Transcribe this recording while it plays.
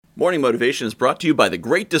Morning Motivation is brought to you by The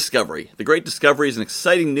Great Discovery. The Great Discovery is an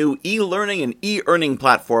exciting new e-learning and e-earning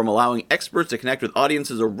platform allowing experts to connect with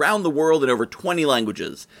audiences around the world in over 20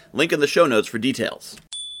 languages. Link in the show notes for details.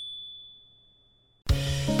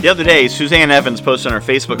 The other day, Suzanne Evans posted on her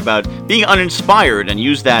Facebook about being uninspired and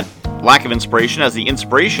used that lack of inspiration as the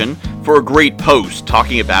inspiration for a great post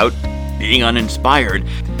talking about being uninspired.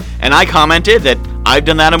 And I commented that I've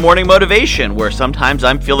done that in Morning Motivation, where sometimes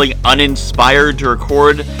I'm feeling uninspired to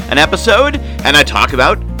record an episode, and I talk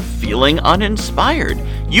about feeling uninspired.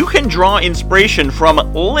 You can draw inspiration from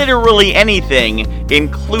literally anything,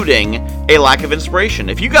 including a lack of inspiration.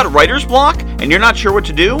 If you got writer's block and you're not sure what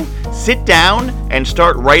to do, sit down and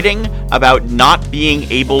start writing about not being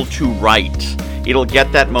able to write. It'll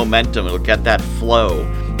get that momentum, it'll get that flow.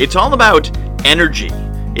 It's all about energy.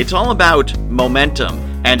 It's all about momentum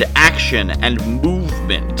and action and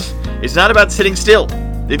movement. It's not about sitting still.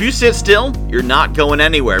 If you sit still, you're not going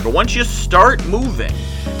anywhere. But once you start moving,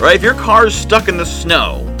 right? If your car's stuck in the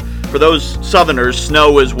snow, for those Southerners,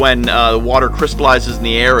 snow is when water crystallizes in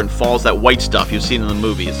the air and falls, that white stuff you've seen in the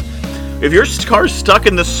movies. If your car's stuck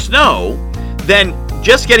in the snow, then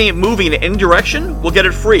just getting it moving in any direction will get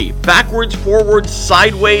it free. Backwards, forwards,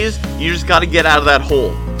 sideways, you just got to get out of that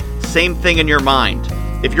hole. Same thing in your mind.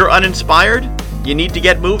 If you're uninspired, you need to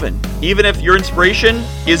get moving. Even if your inspiration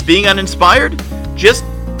is being uninspired, just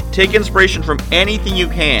take inspiration from anything you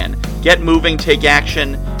can. Get moving, take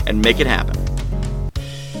action, and make it happen.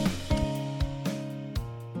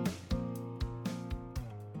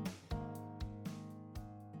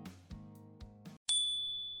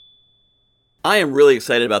 I am really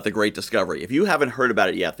excited about The Great Discovery. If you haven't heard about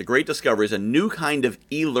it yet, The Great Discovery is a new kind of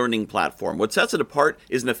e-learning platform. What sets it apart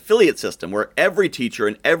is an affiliate system where every teacher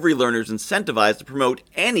and every learner is incentivized to promote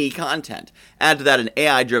any content. Add to that an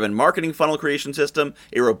AI-driven marketing funnel creation system,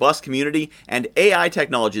 a robust community, and AI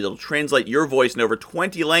technology that will translate your voice in over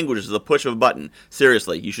 20 languages with the push of a button.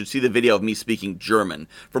 Seriously, you should see the video of me speaking German.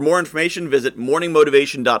 For more information, visit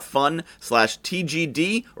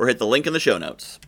morningmotivation.fun/TGD or hit the link in the show notes.